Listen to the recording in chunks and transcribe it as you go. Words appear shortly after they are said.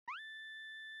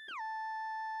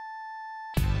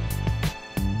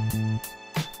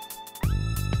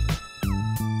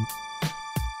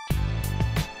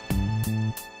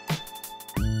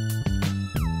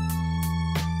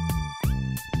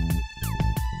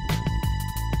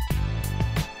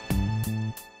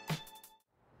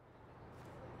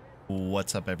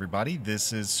What's up, everybody?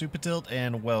 This is Super Tilt,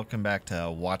 and welcome back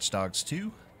to Watch Dogs 2.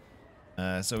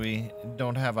 So we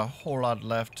don't have a whole lot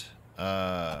left.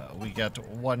 We got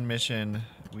one mission.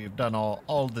 We've done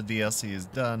all the DLC is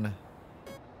done.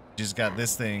 Just got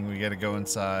this thing. We got to go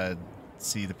inside,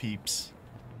 see the peeps.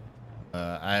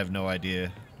 I have no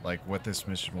idea like what this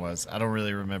mission was. I don't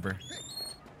really remember.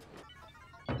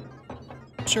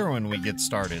 I'm sure when we get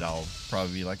started, I'll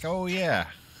probably be like, oh yeah,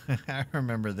 I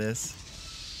remember this.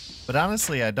 But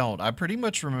honestly, I don't. I pretty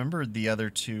much remembered the other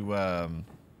two of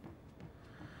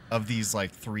these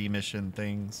like 3 mission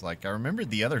things. Like I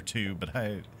remembered the other 2, but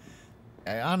I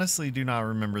honestly do not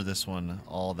remember this one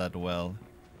all that well.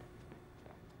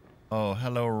 Oh,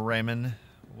 hello, Raymond.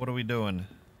 What are we doing?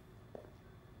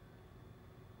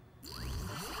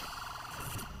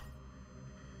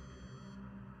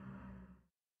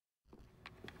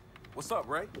 What's up,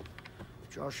 Ray?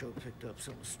 Joshua picked up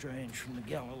something strange from the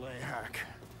Galilei hack.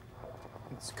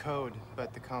 It's code,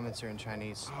 but the comments are in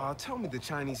Chinese. Tell me the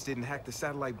Chinese didn't hack the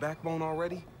satellite backbone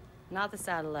already? Not the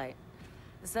satellite.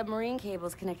 The submarine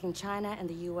cables connecting China and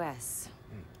the U.S.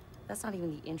 That's not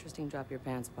even the interesting drop your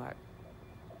pants part.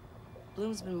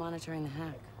 Bloom's been monitoring the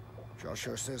hack.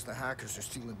 Joshua says the hackers are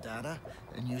stealing data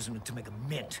and using it to make a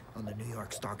mint on the New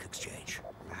York Stock Exchange.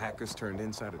 The hackers turned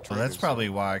insider traders. Well, that's probably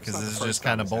why, because this is just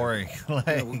kind of boring. Like,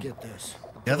 Yeah, we'll get this.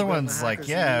 the other one's like,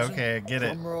 yeah, using, okay, I get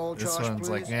it. drum roll, This Josh, one's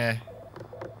like, please. eh.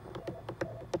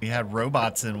 We had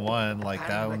robots in one, like Pattern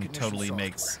that one recognition totally software.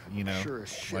 makes, you know, Sure as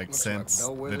shit like looks sense like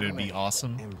Bellwether that it'd to be me.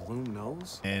 awesome. And Bloom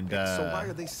knows? And So why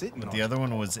are they sitting but on the it? other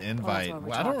one was invite. why we're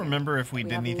Well, I don't talking. remember if we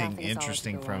did have anything nothing solid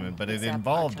interesting to go from on, it, but it except our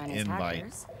involved Chinese invite.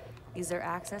 hackers use their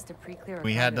access to pre-clear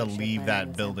We had to cargo ship leave landing that in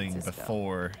San building Francisco.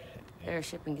 before Their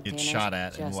shipping it's containers shot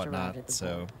at and just arrived whatnot. at the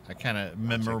So port. I kind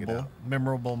of out.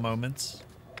 memorable moments.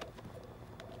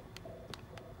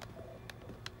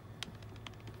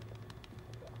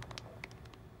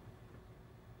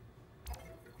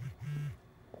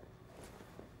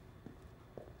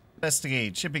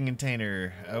 Investigate shipping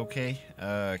container. Okay.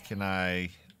 Can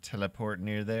I teleport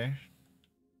near there?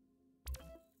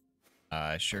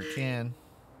 I sure can.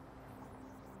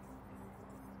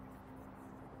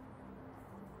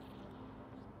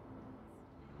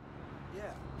 Yeah,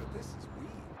 but this is weird.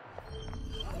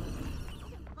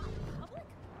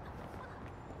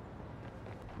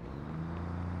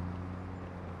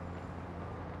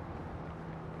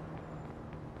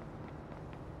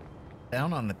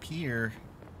 Down on the pier.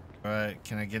 Alright,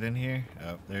 can I get in here?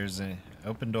 Oh, there's an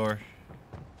open door.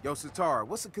 Yo, Satara,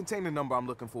 what's the container number I'm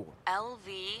looking for? LV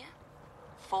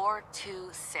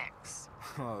 426.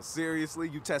 Oh, seriously?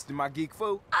 You testing my geek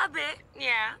foo? A bit,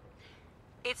 yeah.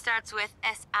 It starts with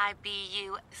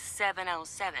SIBU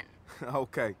 707.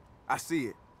 Okay, I see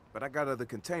it. But I got other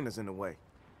containers in the way.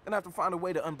 Gonna have to find a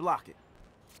way to unblock it.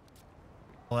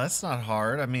 Well, that's not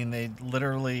hard. I mean, they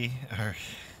literally are.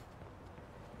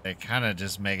 They kind of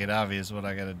just make it obvious what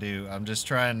I gotta do. I'm just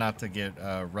trying not to get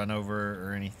run over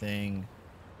or anything.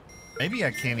 Maybe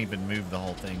I can't even move the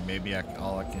whole thing. Maybe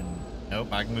all I can.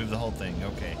 Nope, I can move the whole thing.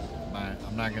 Okay,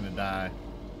 I'm not gonna die.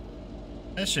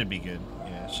 That should be good.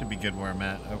 Yeah, it should be good where I'm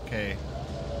at. Okay.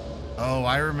 Oh,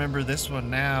 I remember this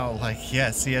one now. Like, yeah,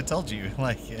 see, I told you.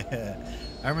 Like, yeah.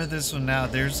 I remember this one now.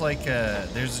 There's like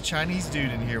there's a Chinese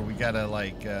dude in here. We gotta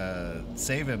like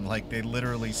save him. Like, they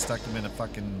literally stuck him in a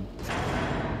fucking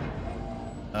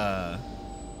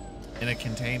in a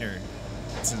container.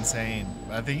 It's insane.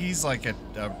 I think he's like a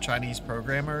Chinese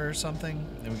programmer or something,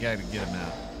 and we gotta get him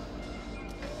out.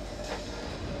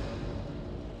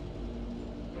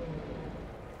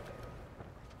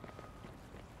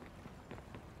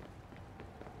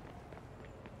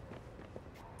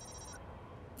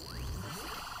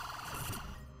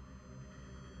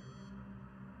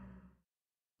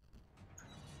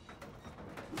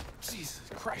 Jesus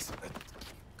Christ.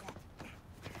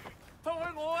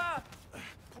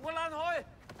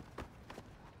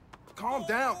 Calm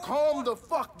down. Calm the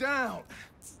fuck down.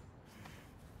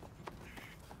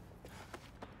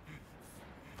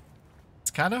 It's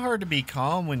kind of hard to be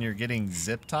calm when you're getting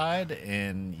zip tied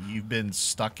and you've been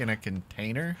stuck in a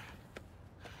container.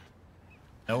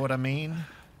 Know what I mean?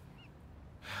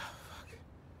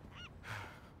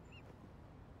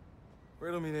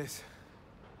 Riddle me this.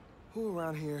 Who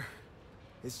around here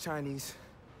is Chinese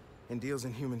and deals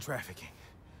in human trafficking?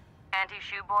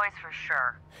 Anti-shoe boys for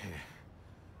sure. Yeah.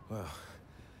 Well,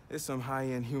 it's some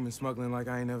high-end human smuggling like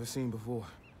I ain't never seen before.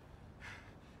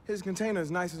 His container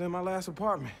is nicer than my last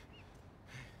apartment.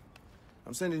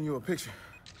 I'm sending you a picture.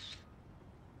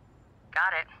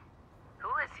 Got it. Who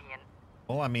is he and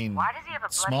Well, I mean, why does he have a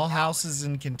bloody small nose? houses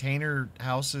and container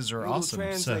houses are Google awesome. So,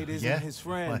 Translate isn't yeah, his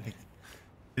friend. like,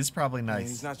 It's probably Man, nice.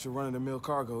 he's not your run-of-the-mill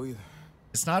cargo either.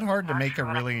 It's not hard to make a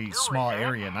really small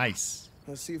area nice.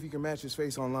 Let's see if you can match his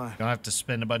face online. You don't have to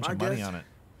spend a bunch My of money guess, on it.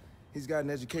 He's got an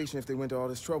education if they went to all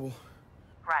this trouble.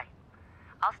 Right.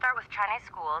 I'll start with Chinese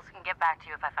schools and get back to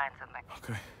you if I find something.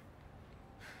 Okay.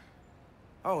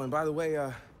 Oh, and by the way,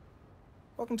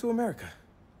 welcome to America.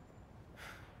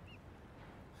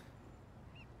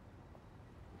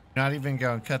 You're not even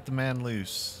going to cut the man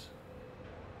loose.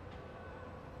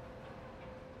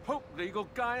 Oh, you're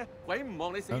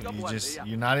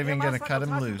not even going to cut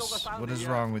him loose. What is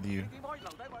wrong with you?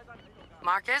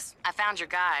 Marcus, I found your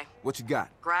guy. What you got?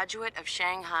 Graduate of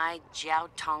Shanghai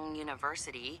Jiaotong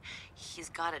University. He's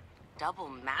got a double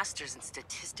master's in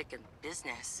statistics and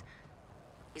business.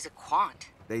 He's a quant.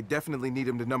 They definitely need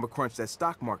him to number crunch that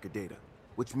stock market data,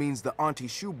 which means the Auntie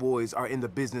Shoe Boys are in the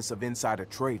business of insider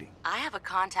trading. I have a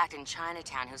contact in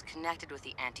Chinatown who's connected with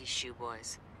the anti-shoe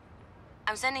boys.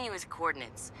 I'm sending you his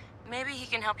coordinates. Maybe he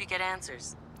can help you get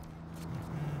answers.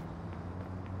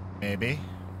 Maybe.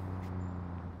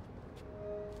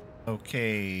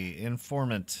 Okay,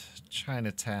 informant,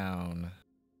 Chinatown.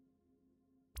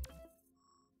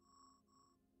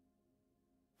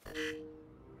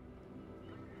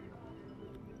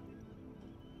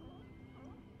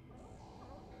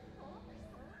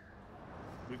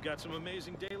 We've got some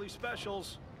amazing daily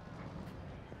specials.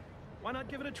 Why not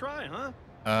give it a try, huh?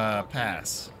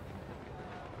 Pass.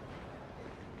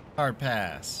 Hard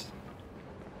pass.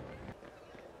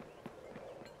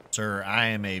 Sir, I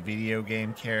am a video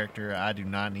game character. I do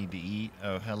not need to eat.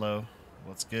 Oh, hello.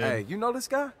 What's good? Hey, you know this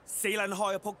guy? 死撚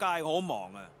開啊！仆街，我好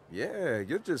忙啊！ Yeah,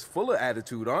 you're just full of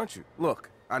attitude, aren't you? Look,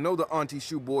 I know the Auntie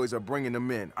Shoe Boys are bringing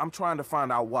them in. I'm trying to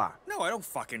find out why. No, I don't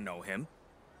fucking know him.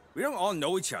 We don't all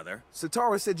know each other.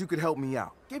 Satara said you could help me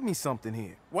out. Give me something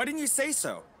here. Why didn't you say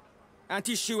so?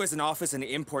 Auntie Shoe has an office in an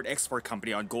import-export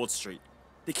company on Gold Street.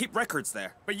 They keep records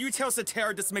there. But you tell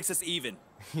Satara this makes us even.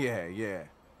 Yeah.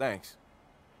 Thanks.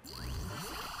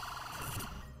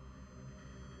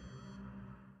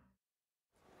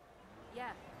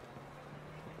 Yeah.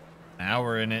 Now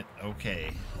we're in it.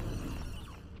 Okay.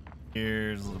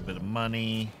 Here's a little bit of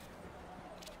money.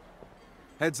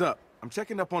 Heads up. I'm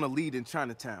checking up on a lead in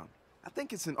Chinatown. I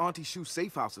think it's an Auntie Shoe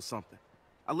safe house or something.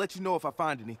 I'll let you know if I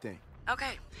find anything.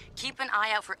 Okay. Keep an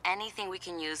eye out for anything we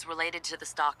can use related to the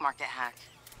stock market hack.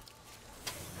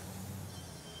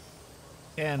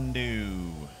 Can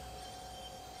do.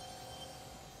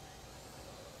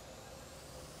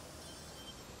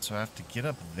 So I have to get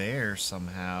up there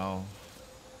somehow.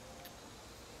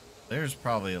 There's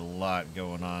probably a lot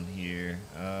going on here.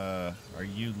 Are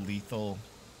you lethal?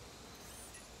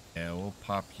 Yeah, we'll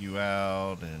pop you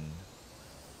out, and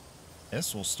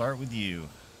guess we'll start with you.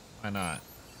 Why not?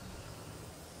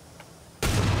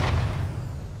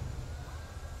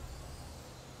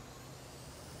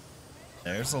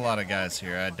 There's a lot of guys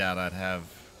here. I doubt I'd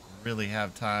really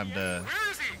have time to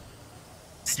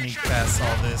sneak past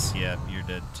all this. Yep, you're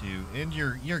dead too. And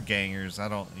you're gangers.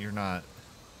 You're not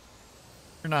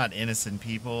innocent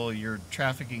people. You're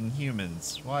trafficking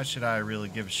humans. Why should I really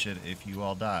give a shit if you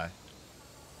all die?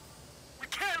 We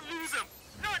can't lose him!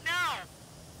 Not now!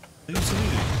 Lose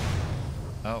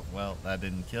who? Oh, well, that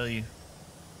didn't kill you.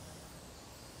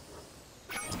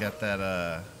 He's got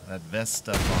that vest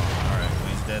stuff on. Alright, well,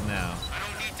 he's dead now. I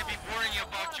don't need to be worrying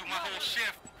about you my whole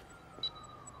shift.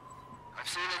 I've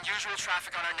seen unusual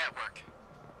traffic on our network.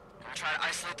 I'm gonna try to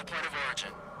isolate the point of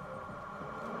origin.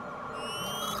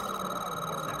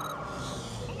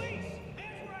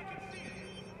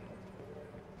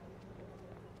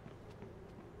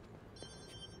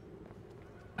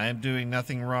 I am doing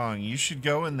nothing wrong. You should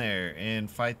go in there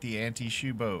and fight the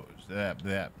anti-shoe boys.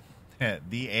 The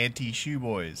anti-shoe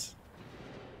boys.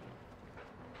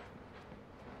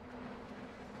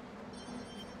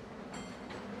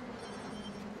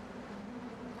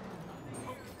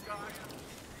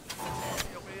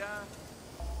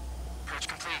 Approach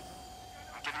complete.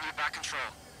 I'm giving you back control.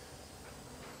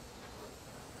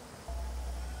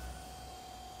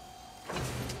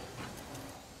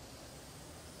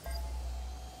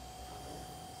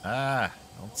 Ah,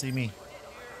 don't see me.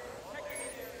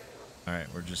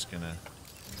 Alright, we're just gonna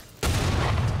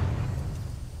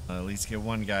at least get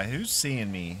one guy. Who's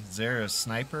seeing me? Is there a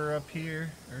sniper up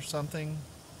here or something?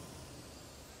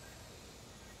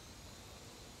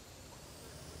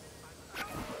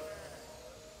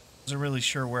 Wasn't really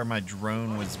sure where my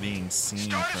drone was being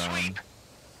seen from.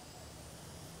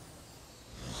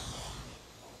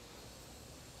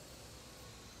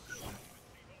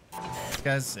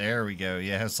 Guys, there we go.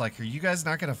 Yeah, it's like, are you guys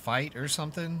not gonna fight or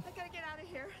something? I gotta get out of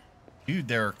here. Dude,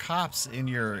 there are cops in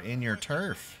your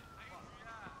turf.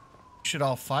 You should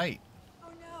all fight. Oh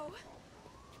no. If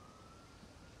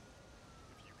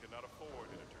you cannot afford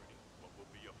an attorney, what will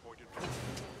be appointed?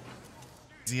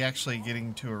 Is he actually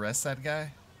getting to arrest that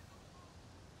guy?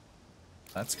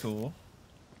 That's cool.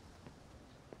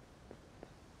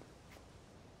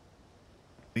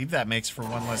 I believe that makes for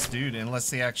one less dude, unless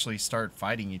they actually start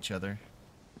fighting each other.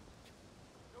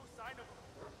 No sign of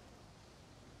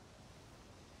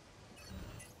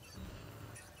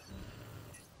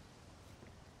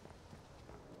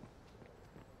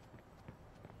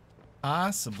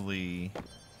Possibly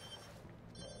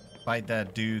fight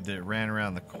that dude that ran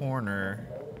around the corner.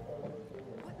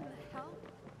 What in the hell?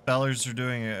 Fellers are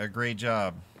doing a great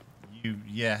job.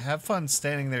 Yeah, have fun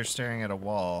standing there staring at a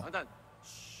wall.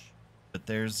 But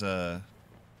there's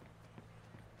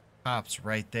cops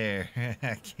right there.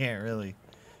 I can't really.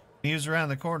 When he was around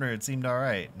the corner, it seemed all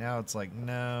right. Now it's like,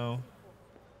 no.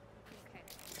 Okay.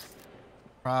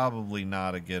 Probably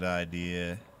not a good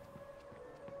idea.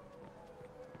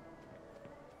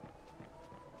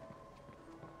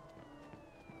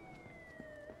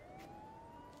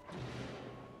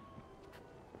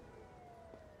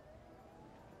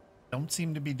 Don't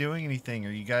seem to be doing anything.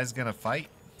 Are you guys gonna fight?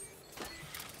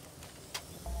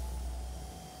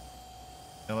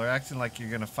 Y'all are acting like you're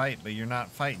gonna fight, but you're not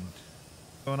fighting.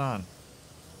 What's going on?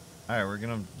 Alright, we're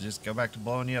gonna just go back to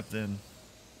blowing you up then.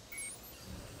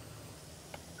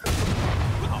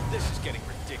 Oh, this is getting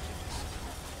ridiculous.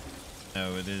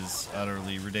 No, it is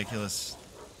utterly ridiculous.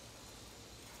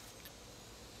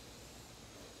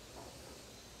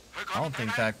 I don't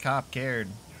think that cop cared.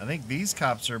 I think these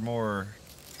cops are more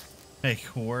like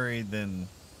worried than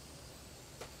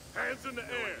Hands in the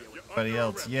air. anybody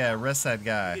else. Yeah, arrest that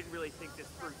guy. Didn't really think this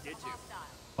through, did you?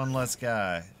 One less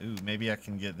guy. Ooh, maybe I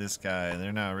can get this guy.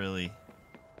 They're not really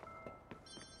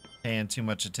paying too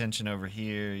much attention over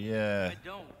here. Yeah.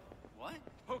 don't. What?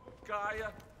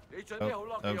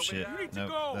 Oh shit. You need to Nope,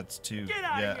 go. that's two. Get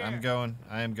outta Yeah, here. I'm going.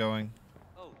 I am going.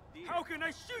 Oh, dear. How can I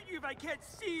shoot you if I can't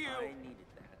see you? I needed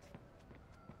that.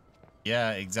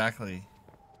 Yeah, exactly.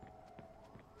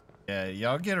 Yeah,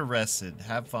 y'all get arrested.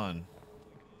 Have fun.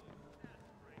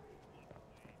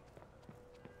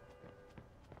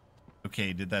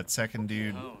 Okay, did that second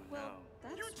dude? Oh, no.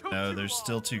 That's No, there's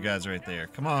still two guys right there.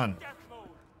 Come on. Death mode.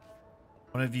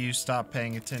 One of you stop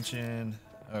paying attention.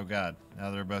 Oh god,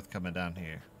 now they're both coming down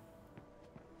here.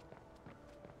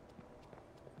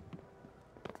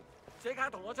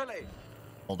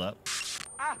 Hold up.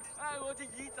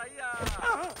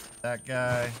 That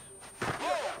guy.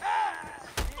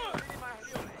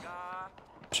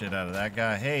 Shit out of that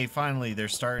guy. Hey, finally, they're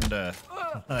starting to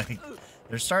like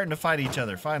they're starting to fight each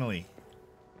other, finally.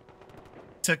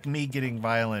 Took me getting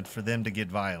violent for them to get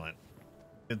violent.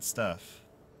 Good stuff.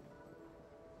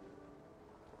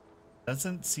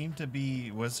 Doesn't seem to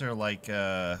be, was there like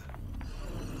that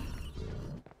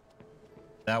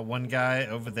one guy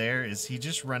over there, is he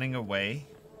just running away?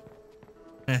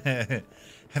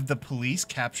 Have the police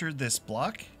captured this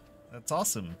block? That's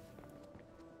awesome.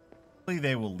 Hopefully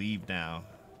they will leave now.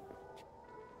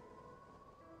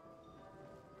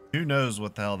 Who knows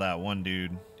what the hell that one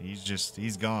dude,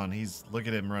 he's gone. Look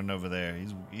at him running over there.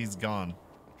 He's gone.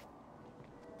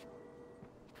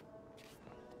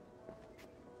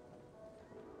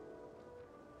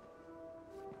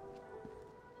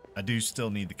 I do still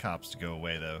need the cops to go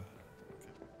away though.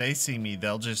 If they see me,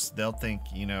 they'll think,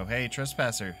 you know, hey,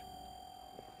 trespasser.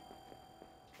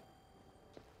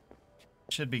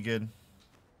 Should be good.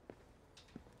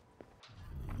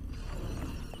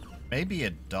 Maybe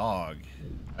a dog.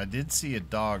 I did see a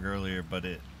dog earlier, but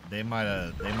they might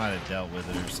have dealt with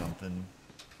it or something.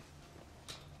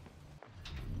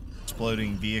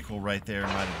 Exploding vehicle right there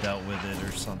might have dealt with it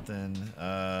or something.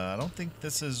 I don't think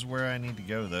this is where I need to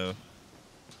go though.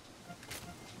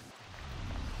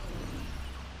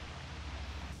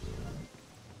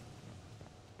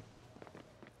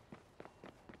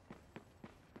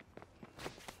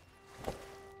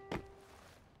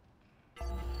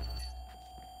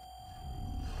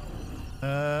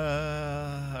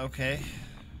 Okay.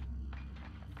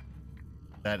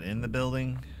 That in the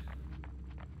building?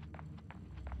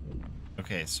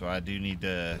 Okay, so I do need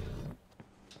to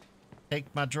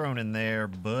take my drone in there,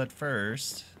 but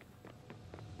first,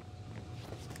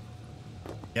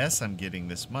 guess I'm getting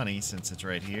this money since it's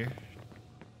right here.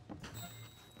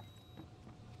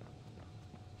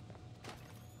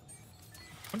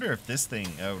 Wonder if this thing,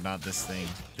 oh, not this thing,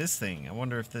 this thing. I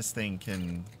wonder if this thing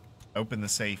can open the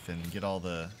safe and get all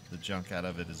the junk out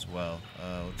of it as well.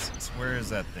 Let's see, where is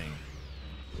that thing?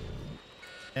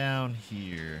 Down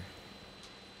here.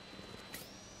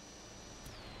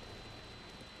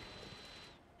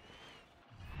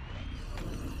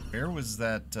 Where was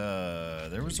that?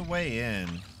 There was a way in.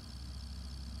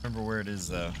 Remember where it is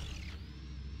though.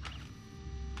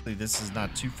 Hopefully this is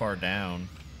not too far down.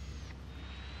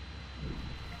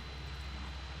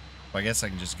 Well, I guess I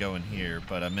can just go in here,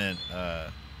 but I meant, I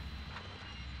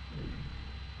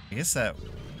guess that,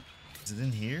 is it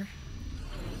in here?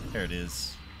 There it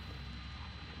is.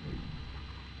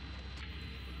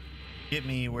 Get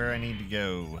me where I need to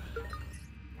go.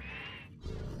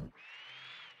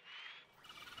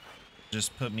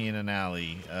 Just put me in an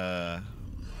alley.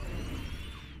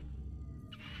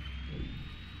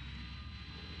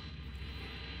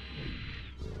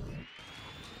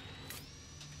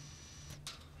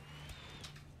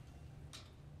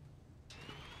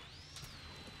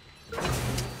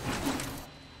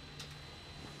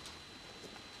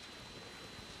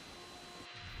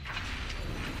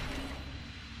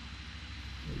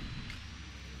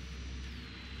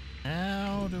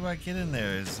 How do I get in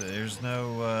there? There's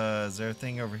no, is there a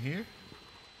thing over here?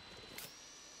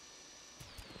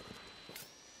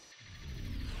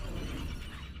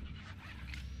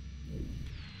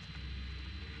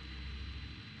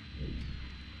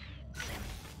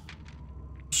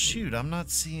 Shoot, I'm not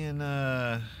seeing,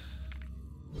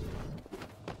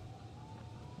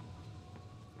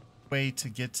 way to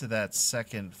get to that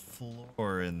second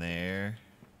floor in there.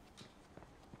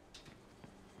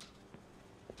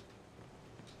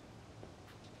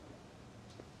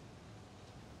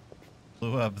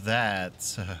 Blew up that,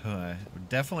 so we're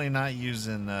definitely not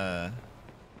using that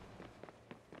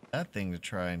thing to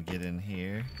try and get in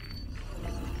here.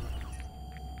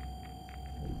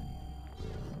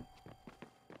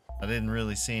 I didn't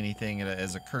really see anything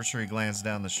as a cursory glance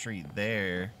down the street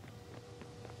there.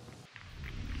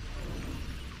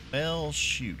 Well,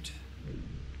 shoot.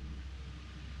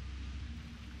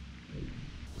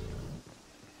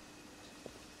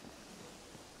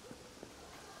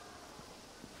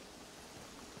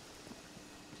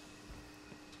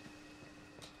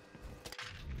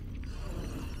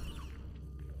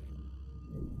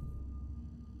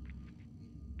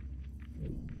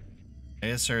 I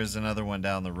guess there is another one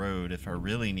down the road if I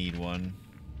really need one.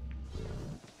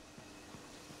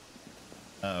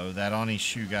 Uh-oh, that Oni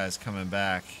shoe guy's coming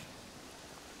back.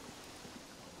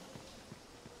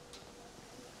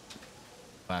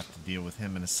 I'll have to deal with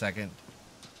him in a second.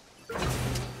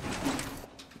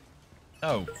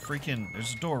 Oh, freaking,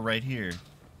 there's a door right here.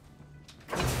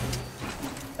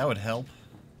 That would help.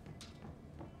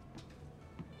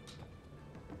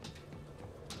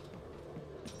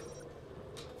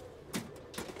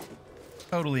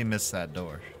 Totally missed that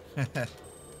door. So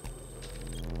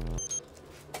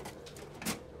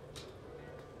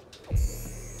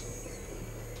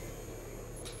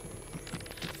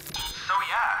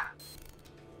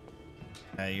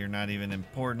yeah. You're not even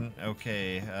important.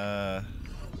 Okay, I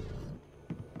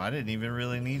didn't even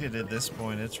really need it at this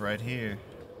point. It's right here.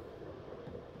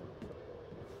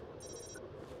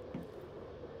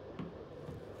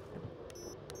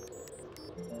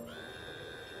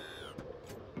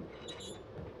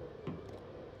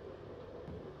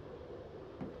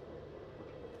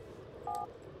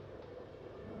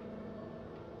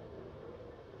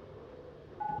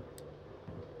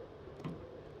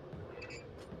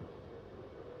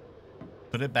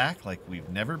 Put it back like we've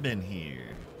never been here.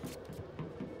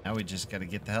 Now we just gotta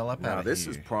get the hell up out of here. Now this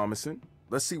is promising.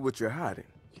 Let's see what you're hiding.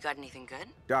 You got anything good?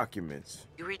 Documents.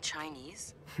 You read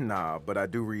Chinese? Nah, but I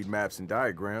do read maps and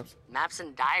diagrams. Maps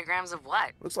and diagrams of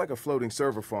what? Looks like a floating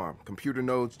server farm. Computer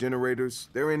nodes, generators.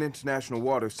 They're in international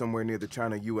waters somewhere near the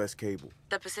China-US cable.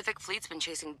 The Pacific Fleet's been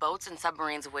chasing boats and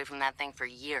submarines away from that thing for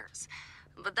years.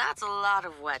 But that's a lot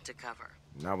of wet to cover.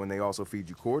 Not when they also feed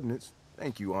you coordinates.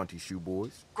 Thank you, Auntie Shoe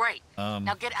Boys. Great.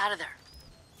 Now get out of there.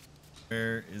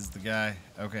 Where is the guy?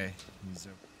 Okay, he's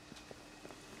over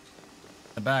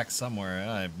in the back somewhere.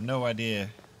 I have no idea.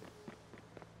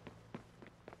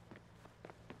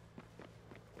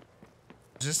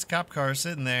 Just a cop car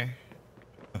sitting there.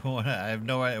 I have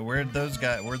no idea. Where'd those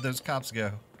cops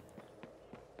go?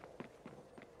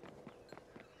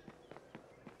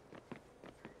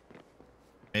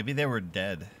 Maybe they were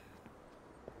dead.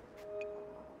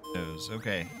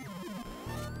 Okay.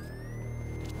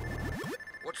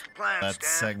 What's the plan, That Stan?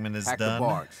 segment is Hack done. the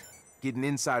barge. Get an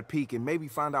inside peek and maybe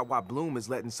find out why Bloom is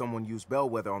letting someone use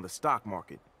Bellwether on the stock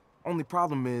market. Only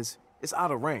problem is, it's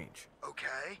out of range.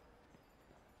 Okay.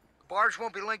 The barge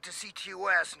won't be linked to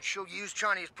ctOS and she'll use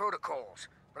Chinese protocols.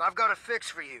 But I've got a fix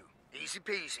for you. Easy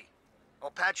peasy.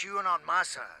 I'll patch you in on my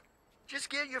side. Just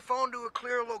get your phone to a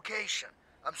clear location.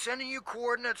 I'm sending you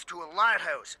coordinates to a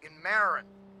lighthouse in Marin.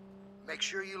 Make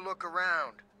sure you look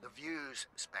around. The view's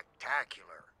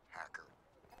spectacular, hacker.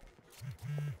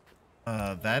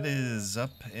 That is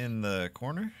up in the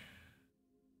corner.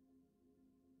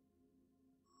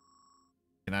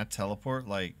 Can I teleport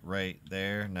like right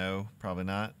there? No, probably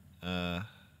not.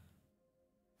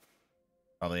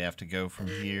 Probably have to go from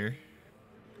here.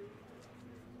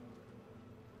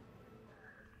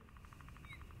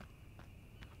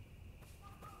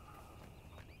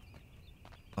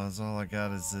 All I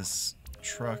got is this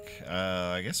truck.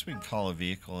 I guess we can call a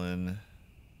vehicle in.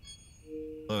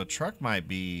 So a truck might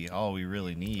be all we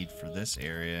really need for this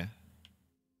area.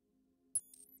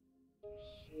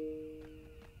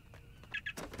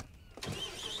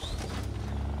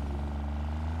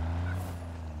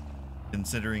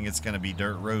 Considering it's going to be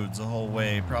dirt roads the whole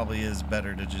way, probably is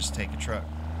better to just take a truck.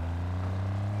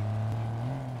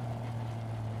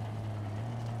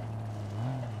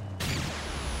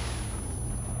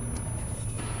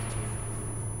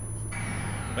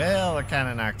 Well, it kind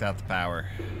of knocked out the power.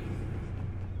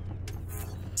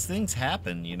 These things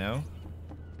happen, you know?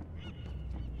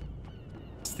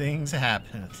 These things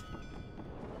happen.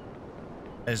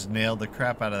 I just nailed the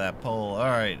crap out of that pole.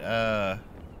 Alright,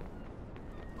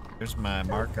 there's my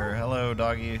marker. Hello,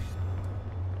 doggy.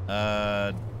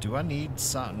 Do I need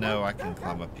something? No, I can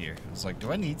climb up here. I was like,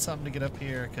 do I need something to get up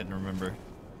here? I couldn't remember.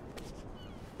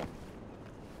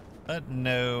 But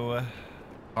no.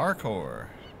 Parkour.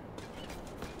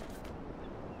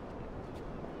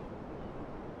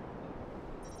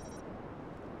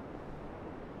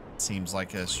 Seems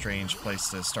like a strange place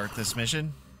to start this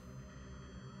mission.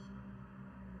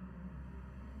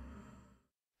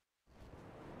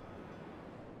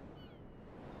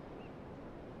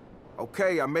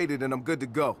 Okay, I made it and I'm good to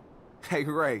go. Hey,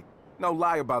 Ray, no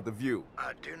lie about the view.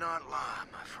 I do not lie,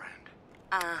 my friend.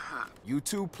 Uh-huh. You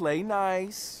two play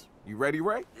nice. You ready,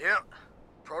 Ray? Yep.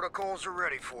 Protocols are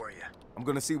ready for you. I'm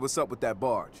gonna see what's up with that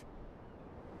barge.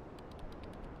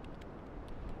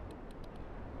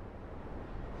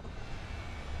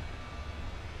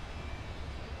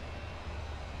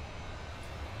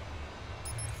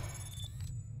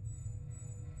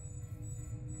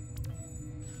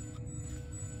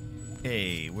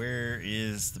 Hey, where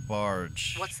is the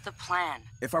barge? What's the plan?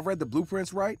 If I read the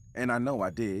blueprints right, and I know I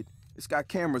did, it's got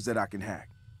cameras that I can hack.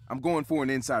 I'm going for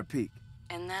an inside peek.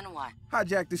 And then what?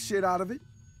 Hijack the shit out of it,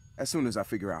 as soon as I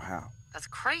figure out how. That's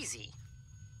crazy.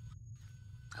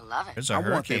 I love it. There's a I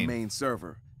want their hurricane. main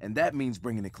server, and that means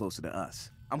bringing it closer to us.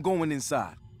 I'm going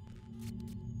inside.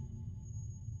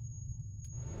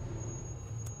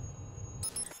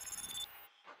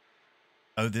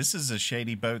 Oh, this is a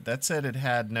shady boat. That said it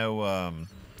had no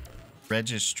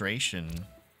registration.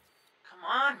 Come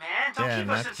on, man. Don't Yeah, keep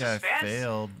and us that in guy suspense.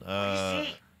 failed. What do you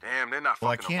see? Damn, they're not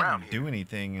Well, I fucking around can't here. do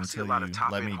anything I see until a lot of you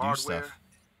top-end let me do hardware. stuff.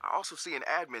 I also see an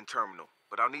admin terminal,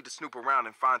 but I'll need to snoop around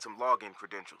and find some login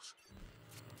credentials.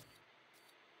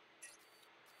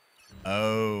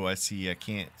 Oh, I see. I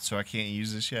can't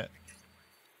use this yet.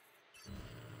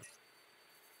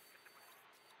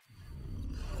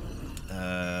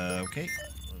 Okay.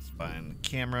 Let's find the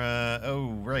camera. Oh,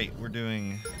 right. We're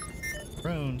doing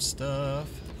drone stuff.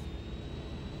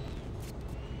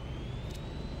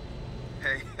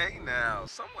 Hey now,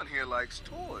 someone here likes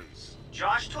toys.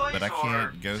 Josh toys But I or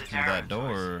can't go through Zatara that toys?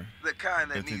 door. The kind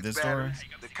Go that through needs this door? batteries.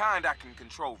 The kind I can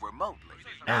control remotely.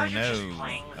 Now Oh you're just no.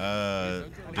 playing.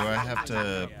 Do I have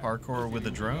to parkour with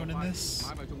a drone in this?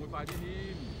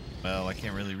 Well, I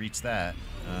can't really reach that.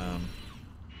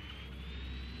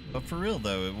 But for real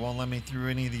though, it won't let me through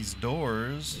any of these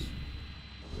doors.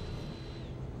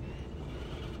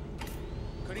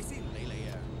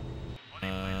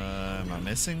 Am I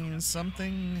missing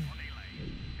something?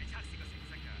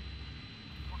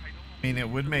 I mean, it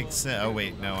would make sense. Oh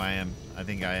wait, no, I am. I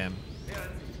think I am.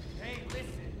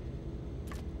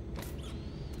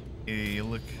 Hey,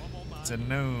 look, it's a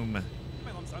gnome.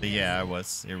 But yeah, I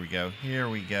was. Here we go. Here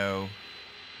we go.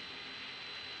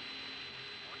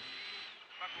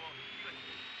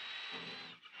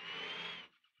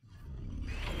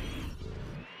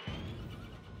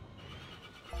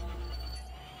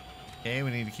 Okay,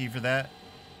 we need a key for that.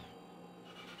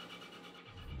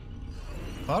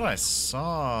 Thought I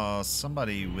saw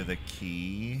somebody with a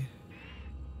key.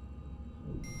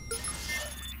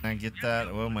 Can I get that?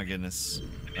 Oh my goodness.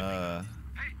 I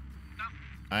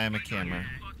am a camera.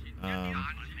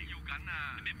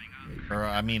 Or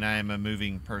I mean, I am a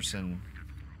moving person.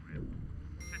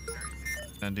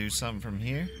 Can I do something from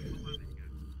here?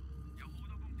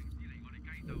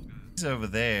 He's over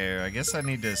there. I guess I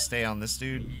need to stay on this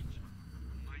dude.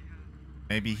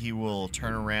 Maybe he will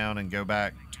turn around and go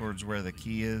back towards where the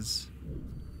key is.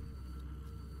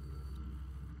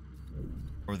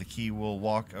 Or the key will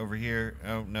walk over here.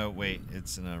 Oh, no, wait.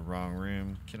 It's in a wrong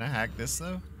room. Can I hack this,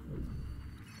 though?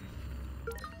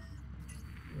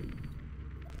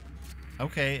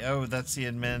 Okay. Oh, that's the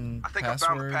admin I think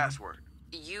password. I found the password.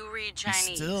 You read It's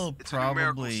Chinese. still It's a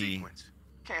numerical probably... sequence.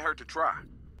 Can't hurt to try.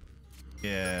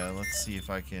 Yeah, let's see if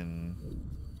I can...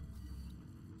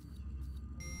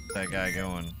 That guy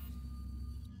going.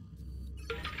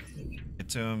 Get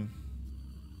to him.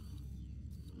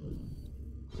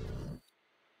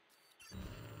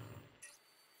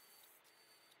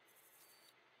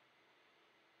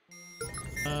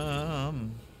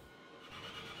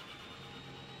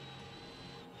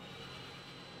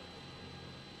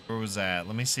 Where was that?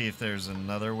 Let me see if there's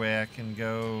another way I can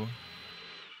go.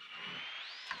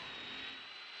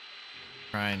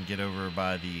 Try and get over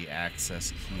by the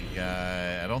access key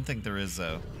guy. I don't think there is,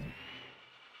 though.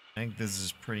 I think this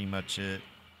is pretty much it.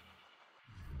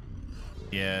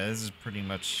 Yeah, this is pretty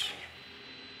much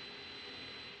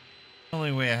the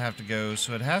only way I have to go.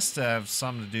 So it has to have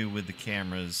something to do with the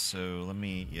cameras. So let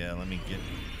me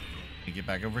get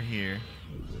back over here.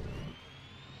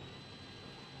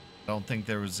 I don't think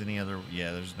there was any other.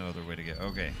 Yeah, there's no other way to go.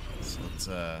 Okay, so let's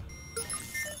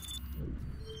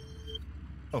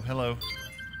Oh, hello.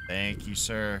 Thank you,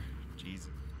 sir. Jesus.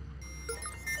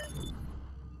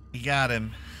 We got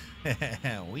him.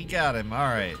 We got him. All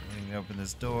right. We can open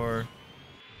this door.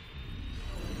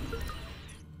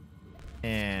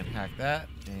 And hack that.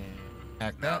 And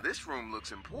hack that. Now this room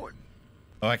looks important.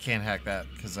 Oh, I can't hack that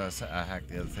because I hacked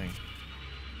the other thing.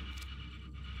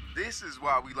 This is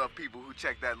why we love people who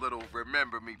check that little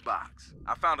remember me box.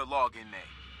 I found a login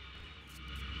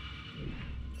name.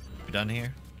 We done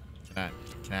here? Can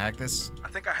I hack this? I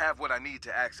think I have what I need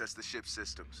to access the ship's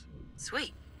systems.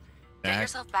 Sweet. Can I Get hack-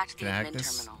 yourself back to the can I hack admin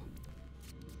this? terminal.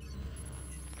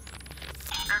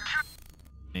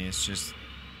 I mean, it's just...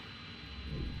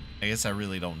 I guess I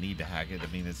really don't need to hack it. I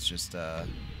mean, it's just,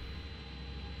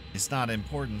 it's not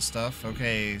important stuff.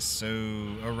 Okay, so...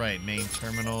 Alright, main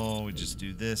terminal. We just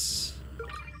do this.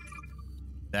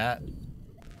 That.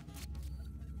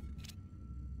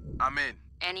 I'm in.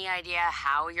 Any idea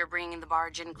how you're bringing the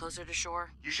barge in closer to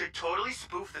shore? You should totally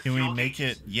spoof the Can we fuel make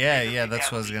it... gauges. Yeah, Make yeah, them that's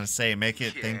think what I was that gonna say. Make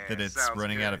it think that it's sounds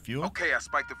running good. out of fuel. Okay, I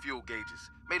spiked the fuel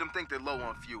gauges. Made them think they're low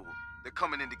on fuel. They're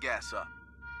coming in to gas up.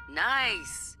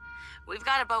 Nice. We've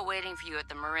got a boat waiting for you at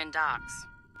the Marin docks.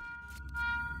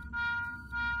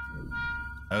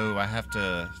 Oh, I have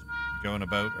to go in a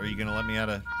boat. Are you gonna let me out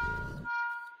of...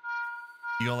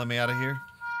 You gonna let me out of here?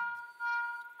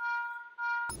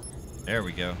 There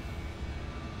we go.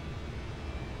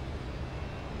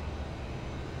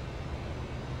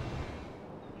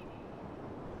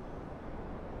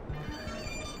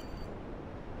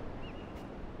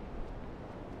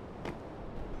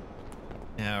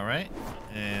 All right,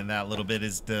 and that little bit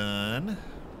is done.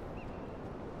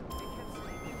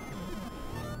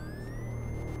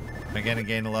 Am I gonna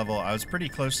gain a level? I was pretty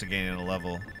close to gaining a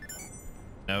level.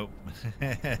 Nope.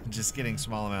 Just getting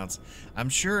small amounts. I'm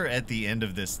sure at the end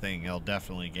of this thing, I'll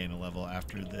definitely gain a level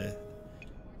after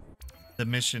the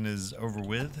mission is over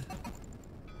with.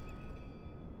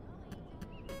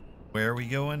 Where are we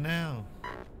going now?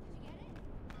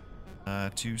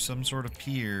 To some sort of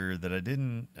pier that I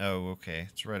didn't... Oh, okay.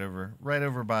 It's right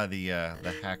over by the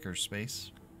hacker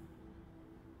space.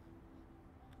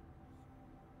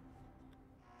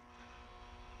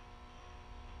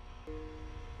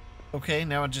 Okay,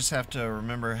 now I just have to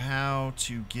remember how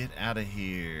to get out of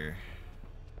here.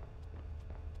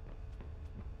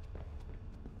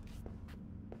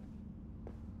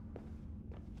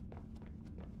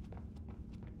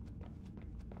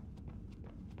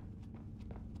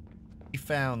 We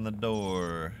found the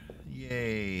door.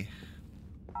 Yay.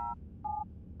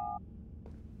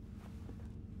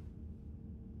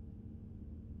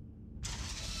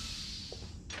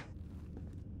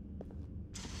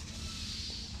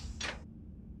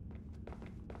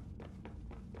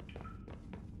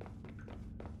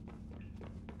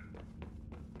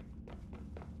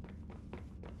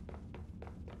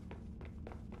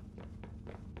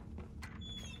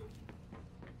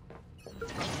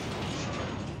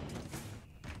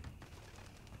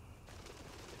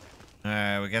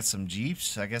 Alright, we got some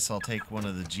Jeeps. I guess I'll take one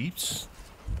of the Jeeps.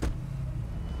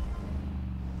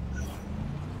 Do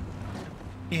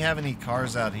you have any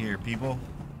cars out here, people?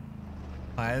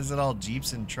 Why is it all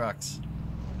Jeeps and trucks?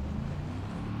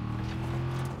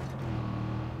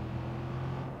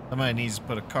 Somebody needs to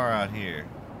put a car out here.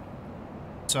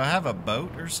 So I have a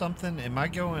boat or something? Am I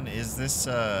going... Is this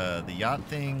the yacht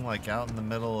thing like out in the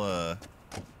middle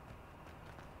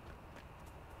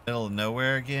Middle of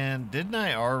nowhere again. Didn't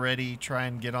I already try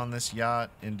and get on this yacht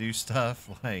and do stuff?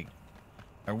 Like,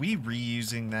 are we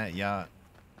reusing that yacht?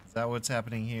 Is that what's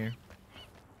happening here?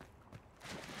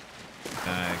 Can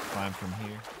I climb from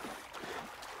here?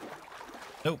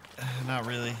 Nope, not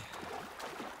really.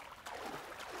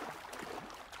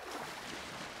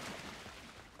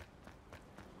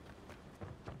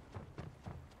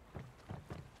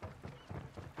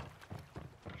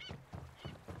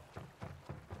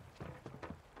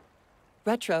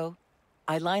 Retro,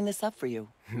 I lined this up for you.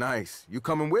 Nice. You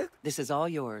coming with? This is all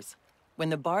yours. When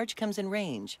the barge comes in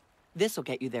range, this'll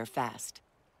get you there fast.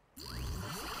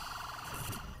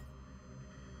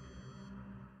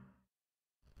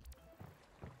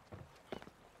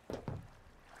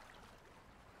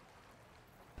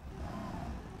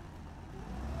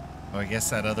 Oh, I guess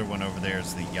that other one over there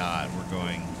is the yacht. We're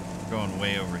going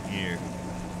way over here.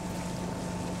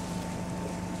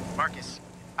 Marcus,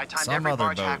 I timed Some every other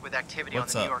barge boat. hack with activity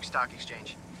What's on the up? New York Stock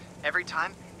Exchange. Every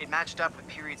time, it matched up with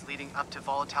periods leading up to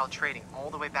volatile trading all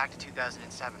the way back to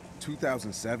 2007.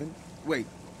 2007? Wait,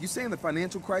 you saying the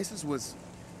financial crisis was...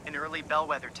 An early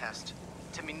bellwether test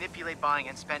to manipulate buying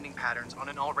and spending patterns on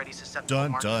an already susceptible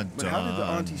Dun market. dun But how did the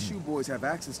dun. Auntie Shoe boys have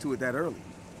access to it that early?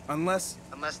 Unless...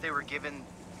 Unless they were given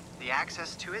the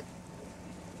access to it?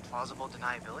 Plausible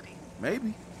deniability?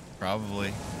 Maybe.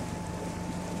 Probably.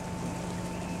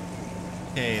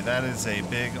 Okay, that is a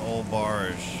big old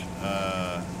barge.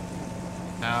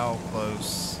 How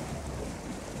close?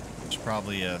 Should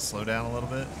probably slow down a little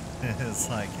bit. It's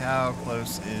like, how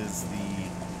close is the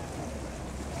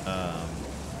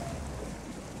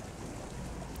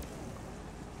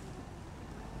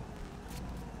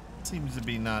seems to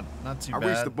be not too bad. I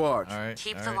reached the barge. All right.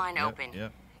 Keep all the right, line yep, open.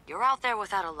 Yep. You're out there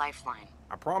without a lifeline.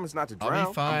 I promise not to drown. I'll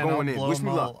be fine. I'm going I'll in. blow Wish them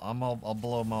me all. luck. I'll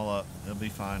blow them all up. It'll be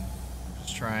fine. I'm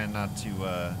just trying not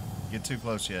to get too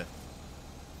close yet.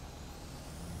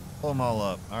 Blow them all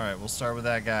up. All right, we'll start with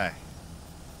that guy.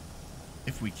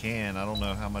 If we can. I don't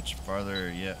know how much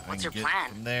farther yet I What's can your get plan?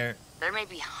 from there. There may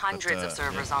be hundreds of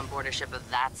servers yeah. on board a ship of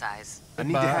that size. I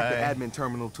need to hack the Goodbye. admin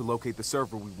terminal to locate the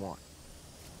server we want.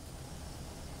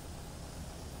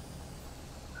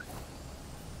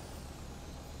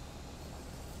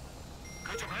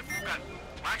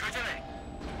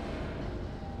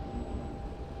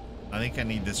 I think I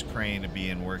need this crane to be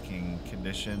in working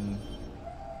condition.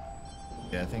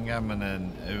 Yeah, I think I'm gonna.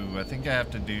 Ooh, I think I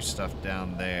have to do stuff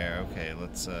down there. Okay,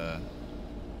 let's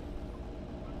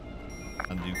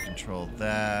undo control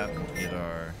that. We'll get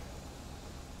our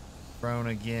drone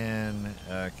again.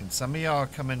 Can some of y'all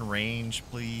come in range,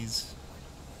 please?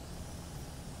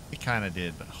 It kind of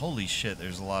did, but holy shit,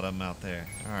 there's a lot of them out there.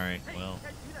 All right, well,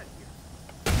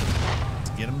 let's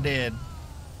get them dead.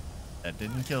 That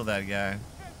didn't kill that guy.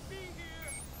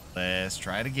 Let's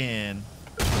try it again.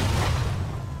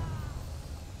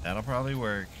 That'll probably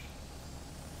work.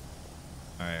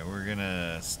 Alright, we're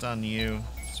gonna stun you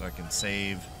so I can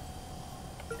save.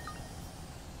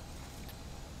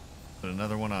 Put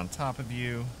another one on top of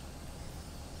you.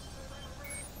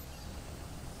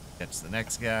 Catch the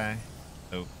next guy.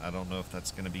 Oh, I don't know if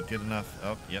that's gonna be good enough.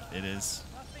 Oh, yep, it is.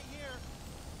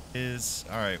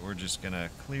 Alright, we're just gonna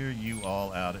clear you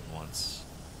all out at once.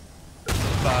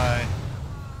 Bye.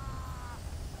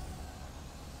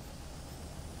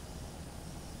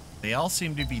 They all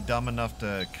seem to be dumb enough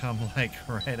to come like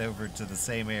right over to the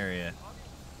same area.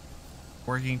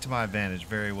 Working to my advantage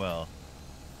very well.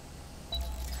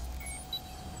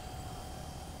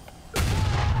 Is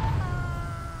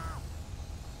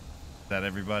that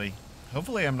everybody?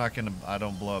 Hopefully I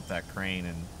don't blow up that crane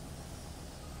and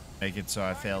make it so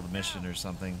I fail the mission or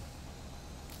something.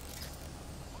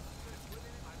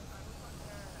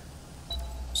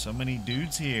 So many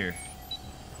dudes here.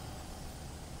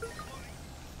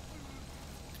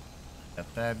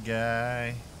 Got that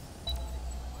guy.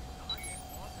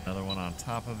 Another one on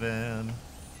top of him.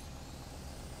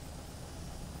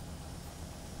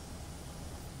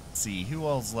 Let's see, who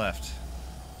all's left?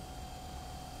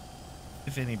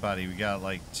 If anybody, we got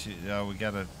like two, we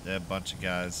got a bunch of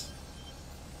guys.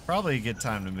 Probably a good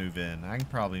time to move in. I can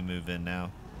probably move in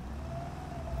now.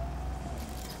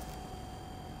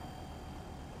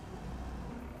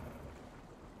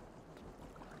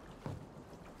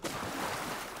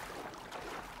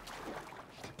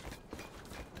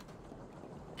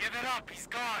 Give it up, he's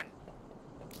gone.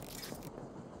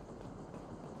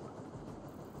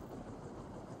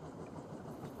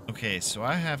 Okay, so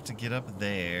I have to get up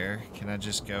there. Can I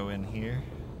just go in here?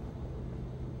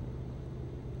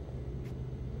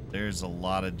 There's a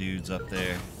lot of dudes up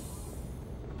there.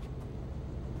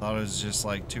 Thought it was just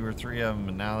like 2 or 3 of them,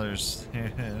 and now there's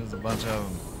a bunch of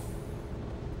them.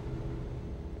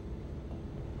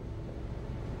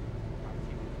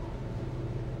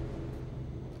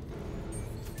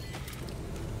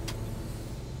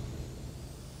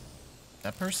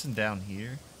 That person down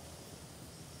here?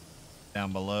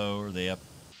 Down below, or are they up?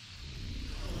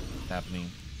 What's happening?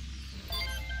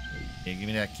 Yeah, give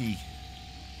me that key.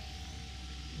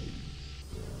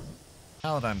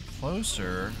 Now that I'm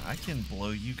closer, I can blow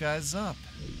you guys up.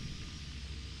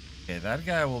 Okay, that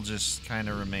guy will just kind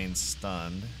of remain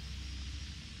stunned.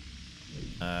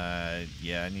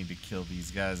 Yeah, I need to kill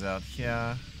these guys out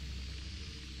here.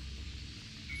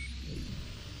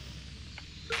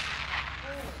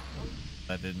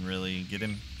 That didn't really get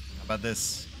him. How about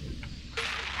this?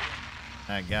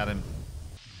 I got him.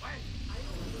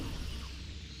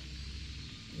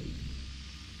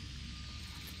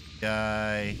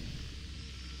 Guy.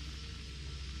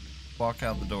 Walk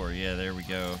out the door. Yeah, there we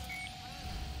go.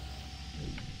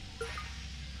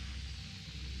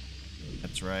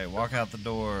 That's right. Walk out the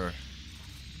door.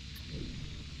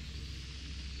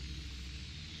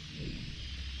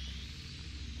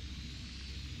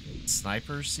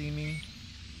 Snipers see me?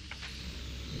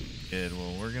 Good.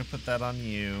 Well, we're gonna put that on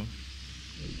you.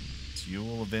 So you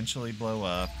will eventually blow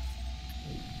up.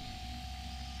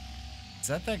 Is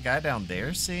that guy down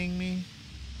there seeing me?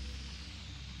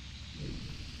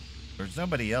 There's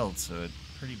nobody else, so it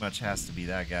pretty much has to be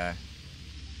that guy.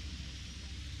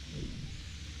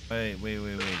 Wait.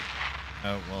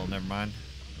 Oh, well, never mind.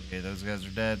 Okay, those guys are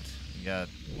dead. We got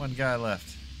one guy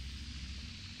left.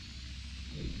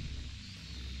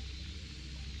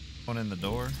 One in the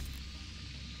door.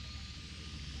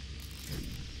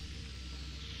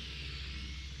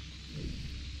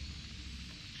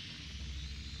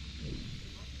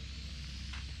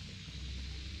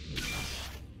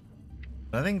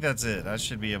 I think that's it. I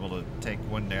should be able to take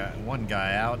one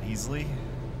guy out easily.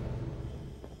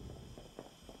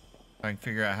 I can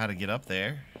figure out how to get up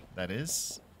there. That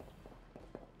is.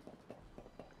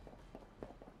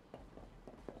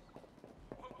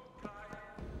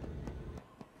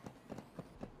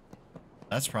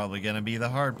 That's probably gonna be the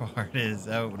hard part. Is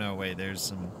oh no wait, there's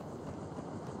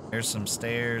some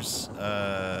stairs.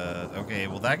 Okay,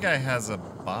 well that guy has a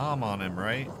bomb on him,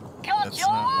 right?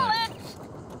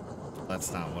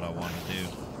 That's not what I want to do.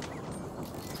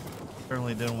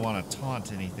 Certainly didn't want to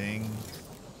taunt anything.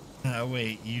 Oh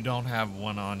wait, you don't have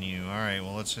one on you. Alright,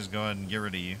 well let's just go ahead and get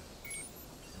rid of you.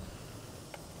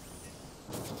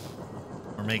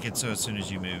 Or make it so as soon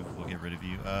as you move, we'll get rid of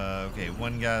you. Okay,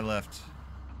 one guy left.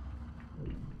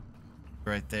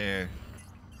 Right there.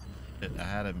 I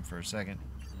had him for a second.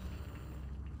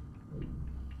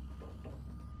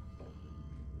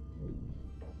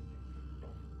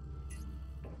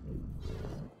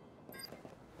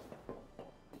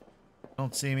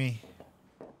 Don't see me.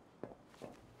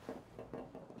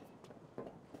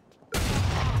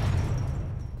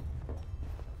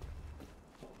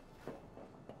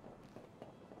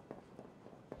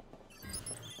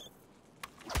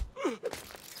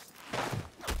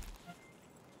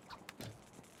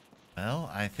 Well,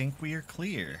 I think we are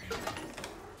clear.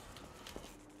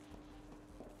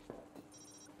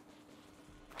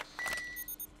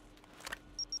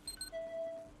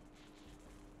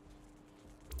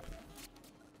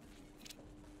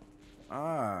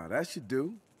 Ah, that should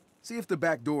do. See if the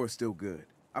back door is still good.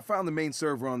 I found the main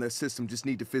server on that system, just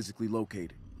need to physically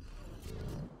locate it.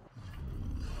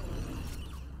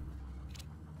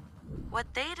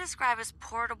 What they describe as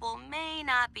portable may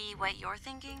not be what you're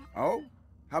thinking. Oh?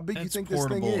 How big you It's think this thing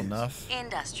portable is? enough.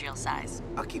 Industrial size.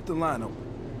 I'll keep the line open.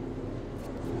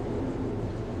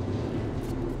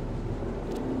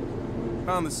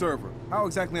 Found the server. How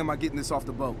exactly am I getting this off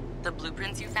the boat? The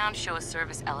blueprints you found show a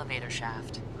service elevator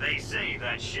shaft. They say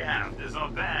that shaft is a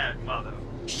bad mother.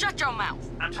 Shut your mouth!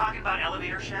 I'm talking about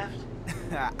elevator shaft.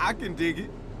 I can dig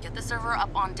it. Get the server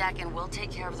up on deck and we'll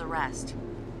take care of the rest.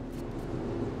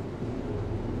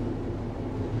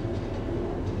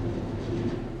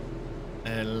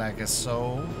 Like a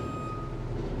soul.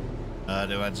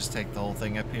 Do I just take the whole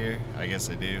thing up here? I guess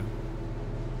I do.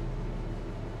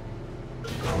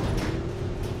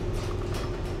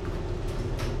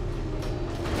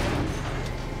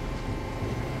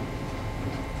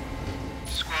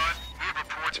 Squad, we have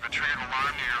reports of a train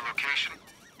alarm near your location.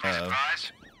 Please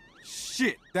advise.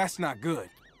 Shit, that's not good.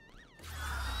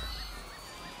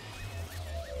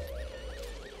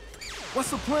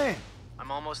 What's the plan?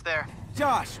 I'm almost there.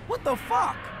 Josh, what the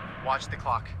fuck? Watch the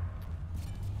clock.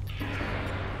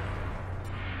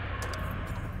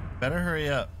 Better hurry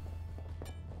up.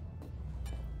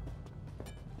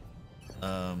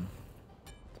 Oh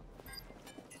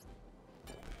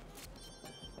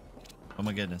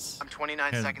my goodness. I'm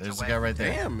 29 Here, seconds there's away. the guy right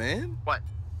there. Damn, man. What?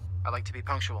 I like to be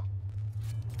punctual.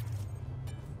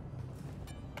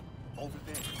 Over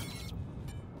there.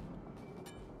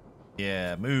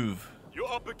 Yeah, move.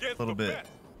 You're up against a little the bit. best.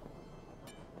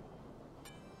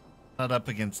 Not up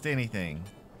against anything.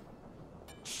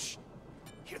 Shh.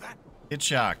 Hear that? Get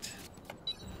shocked.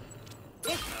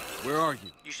 Where are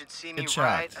you? You should see me Get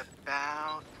right shocked.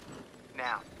 about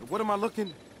now. What am I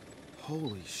looking?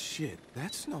 Holy shit,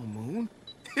 that's no moon.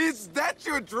 Is that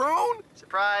your drone?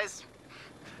 Surprise.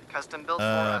 Custom built for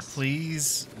us.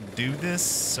 Please do this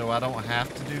so I don't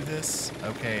have to do this.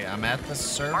 Okay, I'm at the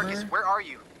server. Marcus, where are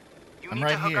you? You I'm need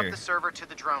right to hook here. up the server to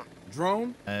the drone.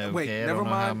 Drone? Okay, Wait, I never don't know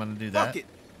mind. how I'm gonna do Fuck that. it.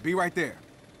 Be right there.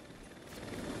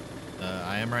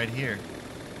 I am right here.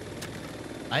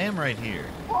 I am right here.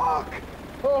 Fuck!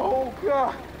 Oh,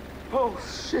 God. Oh,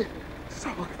 shit.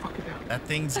 Stop fucking down. That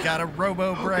thing's got a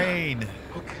robo brain.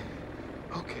 Okay.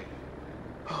 Okay.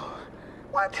 Oh.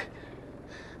 What?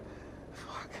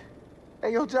 Fuck.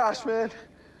 Hey, yo, Josh, man.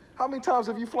 How many times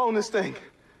have you flown this thing?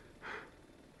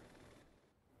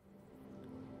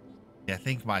 I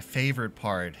think my favorite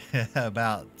part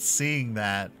about seeing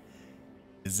that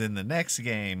is in the next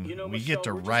game. You know, We Michelle, get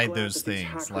to we're just ride glad those that these things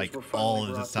hackers like were finally all of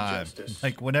the brought to time, justice.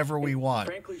 like whenever we want.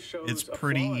 Frankly shows It's a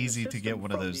pretty flaw in the easy to get system,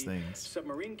 one of from those the things.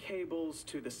 Submarine cables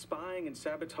to the spying and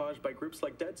sabotage by groups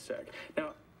like Dedsec.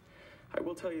 Now, I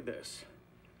will tell you this.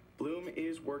 Bloom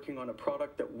is working on a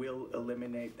product that will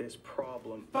eliminate this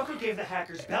problem. Fucker gave the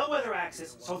hackers bellwether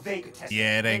access so they could test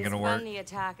Yeah, it ain't He's gonna run work. the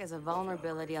attack as a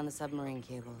vulnerability on the submarine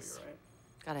cables.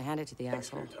 Gotta hand it to the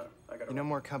asshole. You know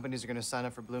more companies are going to sign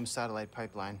up for Bloom's satellite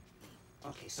pipeline.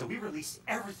 Okay, so we release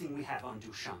everything we have on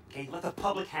Duchamp, okay? Let the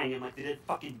public hang him like they did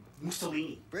fucking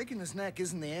Mussolini. Breaking his neck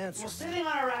isn't the answer. Well, sitting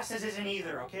on our asses isn't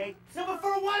either, okay? No, but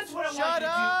for once what I want you Shut to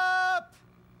up!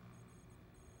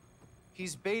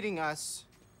 He's baiting us.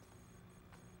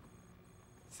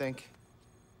 Think.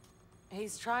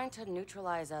 He's trying to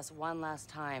neutralize us one last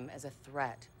time as a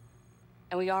threat.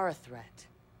 And we are a threat.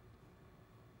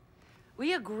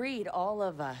 We agreed, all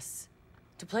of us,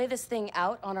 to play this thing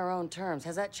out on our own terms.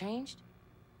 Has that changed?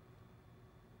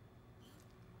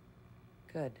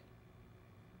 Good.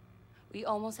 We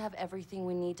almost have everything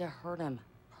we need to hurt him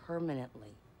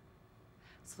permanently.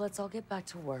 So let's all get back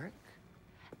to work,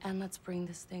 and let's bring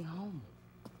this thing home.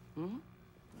 Hmm?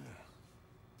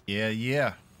 Yeah,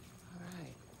 yeah. All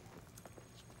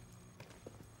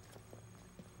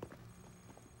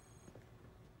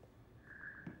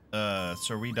right.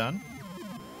 So are we done?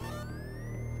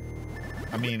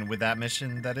 I mean, with that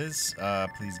mission, that is.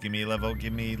 Please give me level,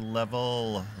 give me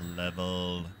level.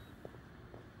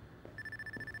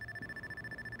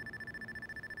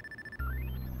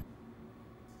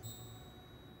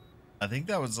 I think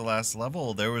that was the last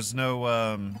level. There was no,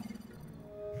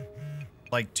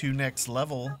 like, 2 next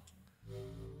level.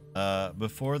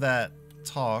 Before that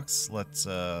talks, let's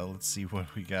see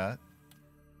what we got.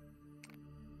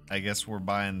 I guess we're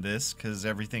buying this because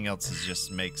everything else is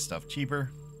just make stuff cheaper.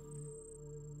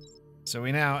 So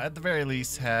we now, at the very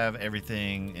least, have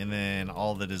everything, and then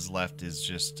all that is left is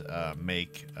just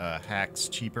make hacks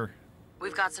cheaper.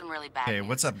 We've got some really bad Hey, news.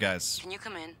 what's up, guys? Can you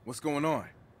come in? What's going on?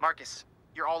 Marcus,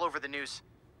 you're all over the news.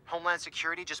 Homeland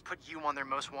Security just put you on their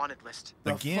most wanted list.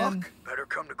 Again? Better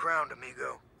come to ground,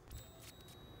 amigo.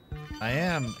 I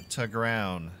am to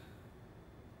ground.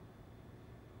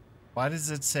 Why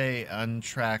does it say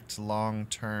untracked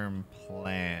long-term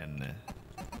plan?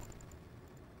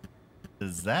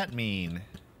 Does that mean?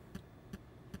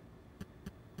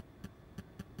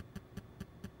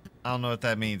 I don't know what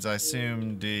that means. I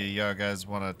assume, do y'all guys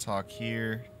want to talk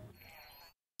here?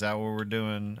 Is that what we're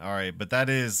doing? All right, but that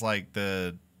is like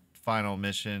the final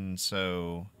mission,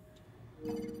 so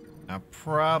I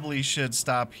probably should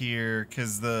stop here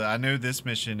because I know this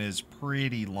mission is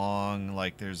pretty long.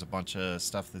 Like, there's a bunch of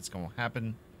stuff that's gonna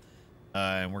happen,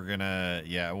 and we're gonna,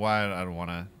 yeah. Why I don't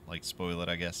want to like spoil it,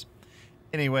 I guess.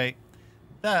 Anyway.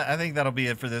 I think that'll be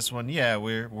it for this one. Yeah,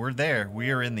 we're there. We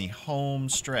are in the home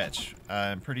stretch.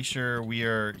 I'm pretty sure we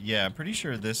are. Yeah, I'm pretty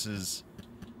sure this is.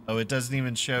 Oh, it doesn't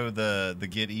even show the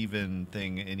get even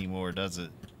thing anymore, does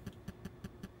it?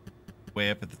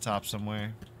 Way up at the top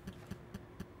somewhere.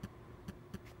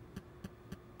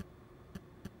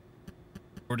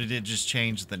 Or did it just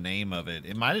change the name of it?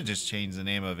 It might have just changed the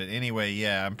name of it. Anyway,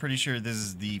 yeah, I'm pretty sure this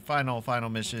is the final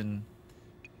mission.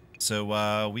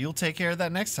 So we'll take care of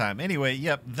that next time. Anyway,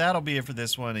 yep, that'll be it for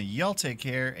this one. Y'all take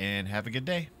care and have a good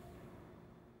day.